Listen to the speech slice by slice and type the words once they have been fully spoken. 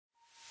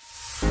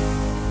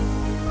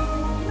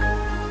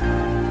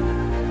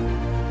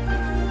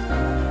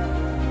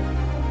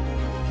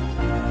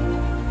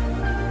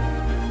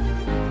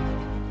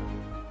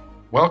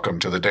Welcome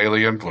to the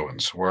Daily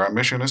Influence, where our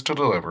mission is to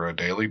deliver a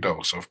daily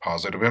dose of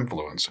positive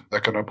influence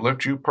that can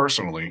uplift you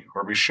personally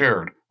or be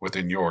shared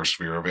within your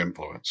sphere of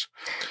influence.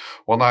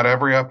 While not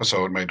every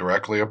episode may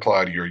directly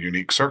apply to your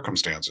unique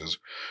circumstances,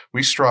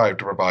 we strive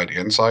to provide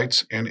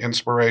insights and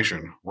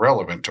inspiration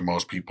relevant to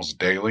most people's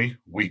daily,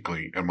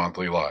 weekly, and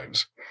monthly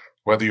lives.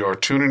 Whether you're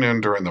tuning in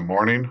during the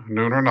morning,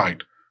 noon, or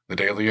night, the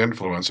Daily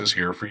Influence is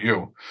here for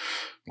you.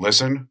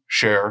 Listen,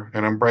 share,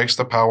 and embrace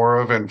the power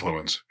of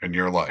influence in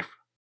your life.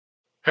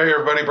 Hey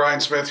everybody, Brian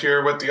Smith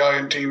here with the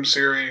Iron Team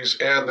series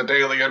and the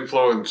Daily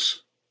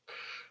Influence.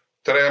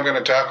 Today I'm going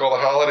to tackle the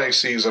holiday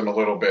season a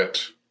little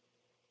bit.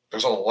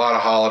 There's a lot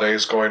of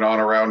holidays going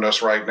on around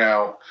us right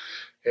now,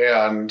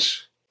 and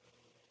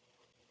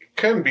it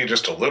can be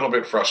just a little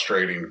bit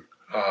frustrating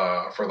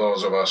for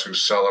those of us who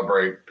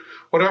celebrate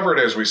whatever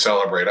it is we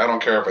celebrate. I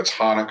don't care if it's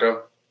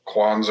Hanukkah,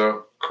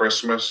 Kwanzaa,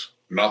 Christmas,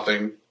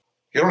 nothing.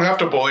 You don't have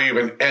to believe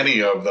in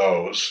any of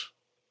those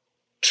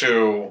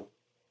to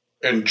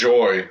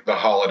enjoy the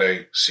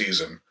holiday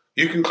season.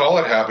 You can call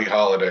it Happy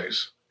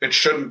Holidays. It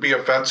shouldn't be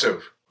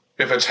offensive.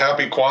 If it's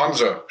Happy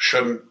Kwanzaa,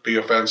 shouldn't be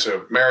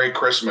offensive. Merry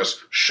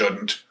Christmas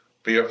shouldn't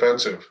be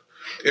offensive.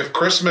 If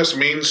Christmas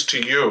means to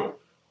you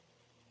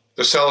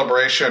the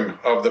celebration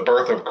of the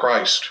birth of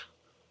Christ,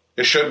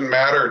 it shouldn't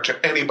matter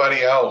to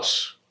anybody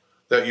else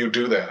that you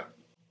do that.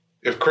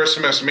 If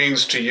Christmas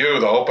means to you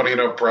the opening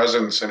of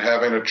presents and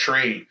having a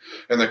tree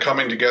and the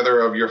coming together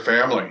of your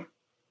family,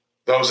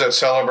 those that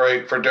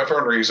celebrate for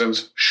different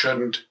reasons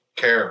shouldn't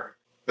care.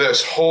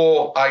 This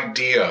whole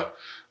idea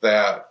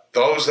that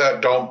those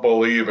that don't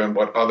believe in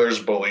what others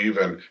believe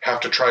in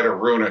have to try to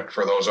ruin it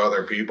for those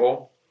other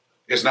people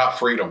is not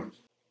freedom.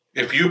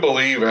 If you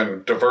believe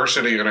in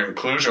diversity and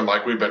inclusion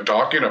like we've been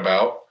talking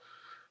about,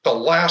 the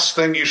last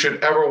thing you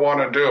should ever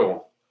want to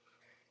do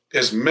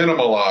is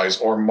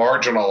minimalize or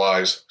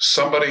marginalize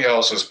somebody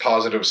else's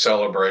positive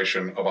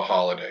celebration of a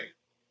holiday.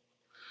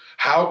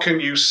 How can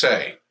you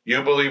say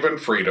you believe in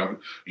freedom,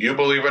 you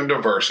believe in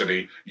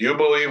diversity, you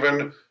believe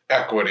in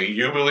equity,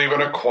 you believe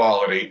in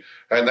equality,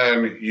 and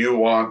then you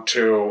want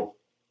to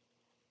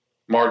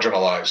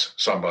marginalize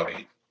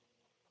somebody?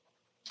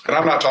 And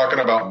I'm not talking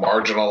about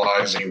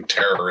marginalizing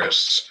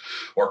terrorists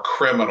or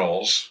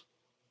criminals.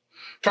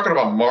 I'm talking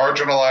about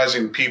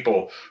marginalizing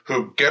people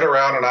who get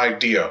around an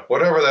idea,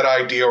 whatever that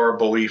idea or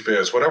belief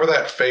is, whatever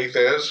that faith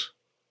is,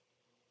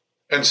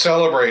 and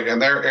celebrate in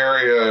their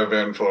area of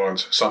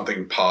influence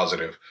something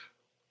positive.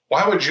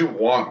 Why would you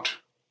want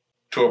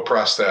to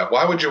oppress that?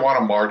 Why would you want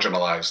to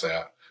marginalize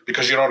that?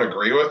 Because you don't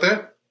agree with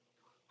it?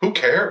 Who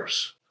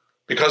cares?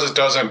 Because it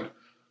doesn't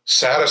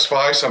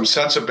satisfy some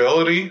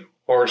sensibility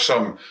or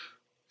some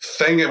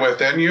thing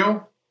within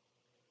you?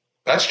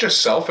 That's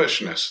just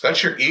selfishness.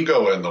 That's your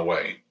ego in the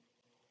way.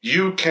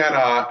 You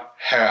cannot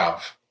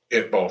have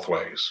it both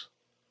ways.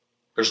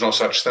 There's no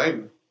such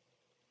thing.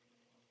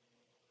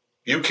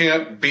 You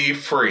can't be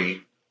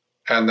free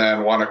and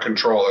then want to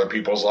control other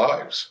people's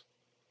lives.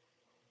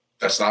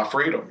 That's not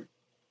freedom.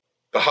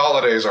 The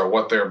holidays are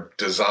what they're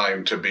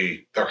designed to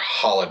be. They're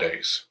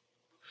holidays.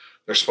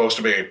 They're supposed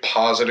to be a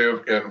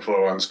positive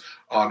influence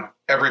on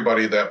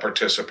everybody that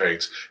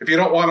participates. If you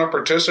don't want to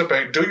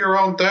participate, do your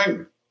own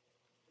thing.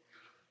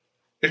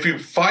 If you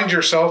find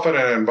yourself in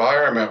an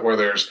environment where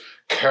there's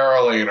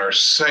caroling or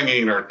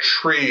singing or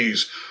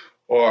trees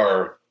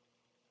or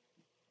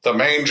the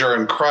manger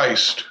and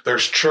Christ,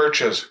 there's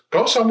churches,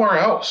 go somewhere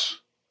else.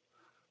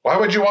 Why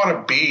would you want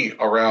to be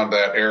around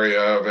that area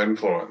of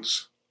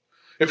influence?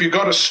 If you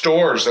go to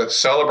stores that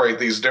celebrate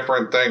these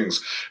different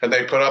things and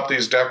they put up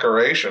these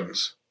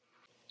decorations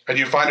and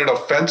you find it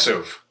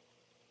offensive,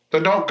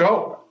 then don't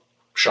go.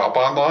 Shop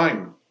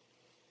online.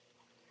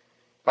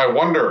 I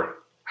wonder,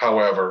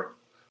 however,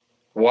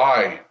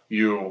 why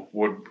you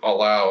would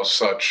allow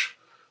such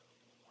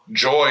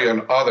joy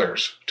in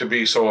others to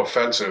be so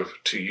offensive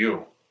to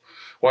you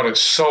when it's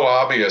so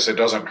obvious it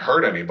doesn't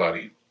hurt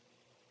anybody.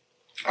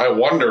 I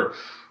wonder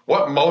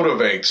what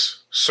motivates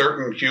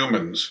certain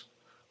humans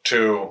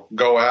to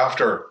go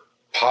after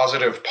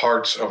positive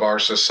parts of our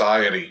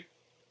society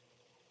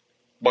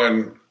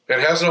when it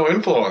has no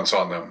influence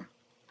on them,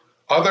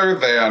 other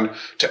than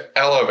to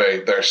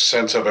elevate their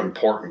sense of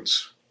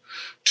importance,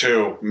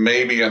 to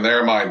maybe in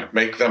their mind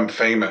make them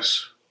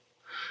famous,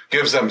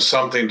 gives them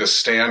something to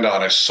stand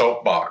on, a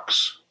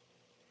soapbox.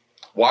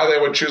 Why they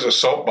would choose a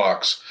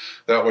soapbox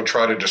that would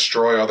try to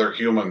destroy other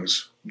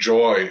humans'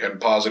 joy and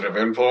positive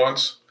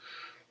influence?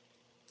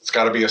 It's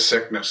got to be a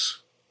sickness,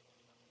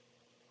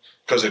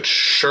 because it's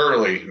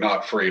surely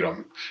not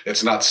freedom.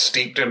 It's not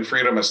steeped in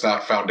freedom. It's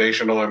not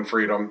foundational in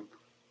freedom.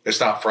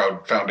 It's not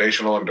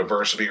foundational in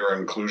diversity or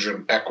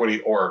inclusion, equity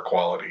or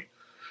equality.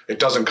 It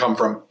doesn't come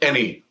from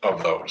any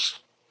of those.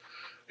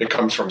 It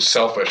comes from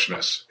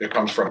selfishness. It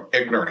comes from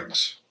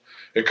ignorance.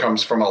 It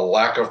comes from a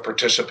lack of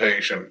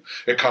participation.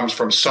 It comes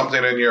from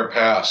something in your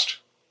past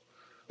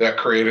that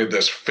created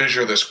this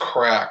fissure, this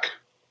crack.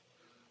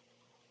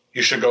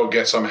 You should go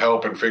get some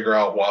help and figure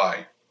out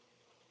why.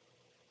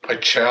 I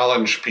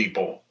challenge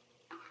people,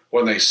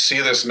 when they see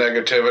this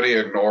negativity,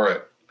 ignore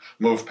it,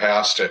 move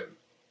past it.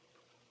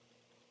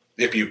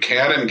 If you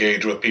can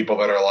engage with people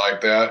that are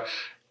like that,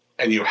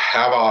 and you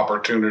have an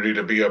opportunity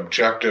to be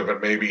objective and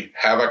maybe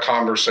have a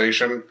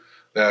conversation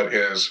that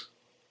is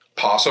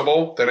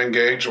possible, then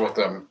engage with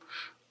them.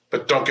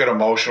 But don't get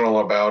emotional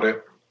about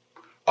it.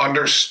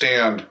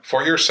 Understand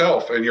for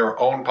yourself and your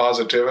own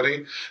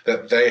positivity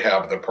that they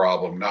have the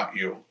problem, not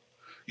you.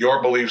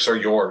 Your beliefs are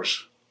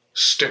yours.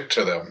 Stick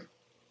to them.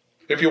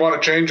 If you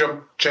want to change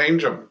them,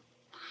 change them.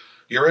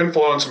 Your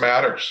influence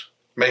matters.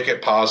 Make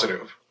it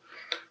positive.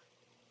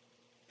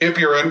 If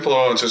your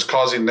influence is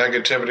causing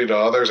negativity to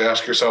others,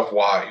 ask yourself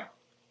why.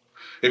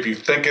 If you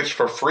think it's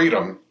for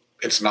freedom,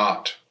 it's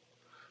not.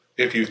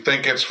 If you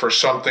think it's for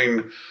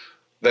something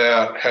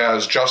that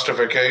has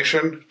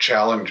justification,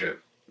 challenge it.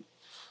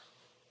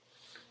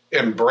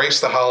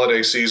 Embrace the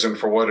holiday season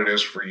for what it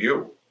is for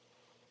you.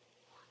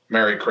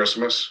 Merry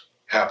Christmas,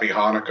 Happy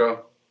Hanukkah,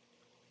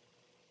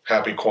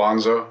 Happy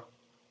Kwanzaa,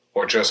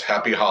 or just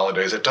Happy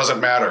Holidays. It doesn't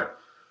matter.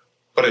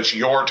 But it's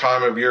your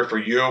time of year for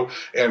you,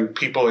 and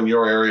people in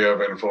your area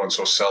of influence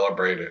will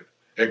celebrate it.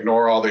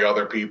 Ignore all the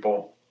other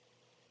people.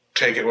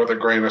 Take it with a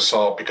grain of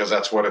salt because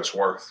that's what it's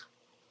worth.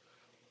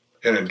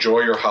 And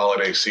enjoy your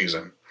holiday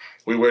season.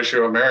 We wish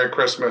you a Merry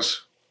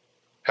Christmas,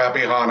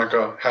 Happy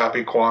Hanukkah,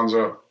 Happy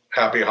Kwanzaa,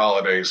 Happy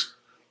Holidays.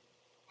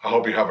 I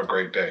hope you have a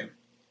great day.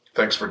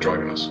 Thanks for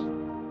joining us.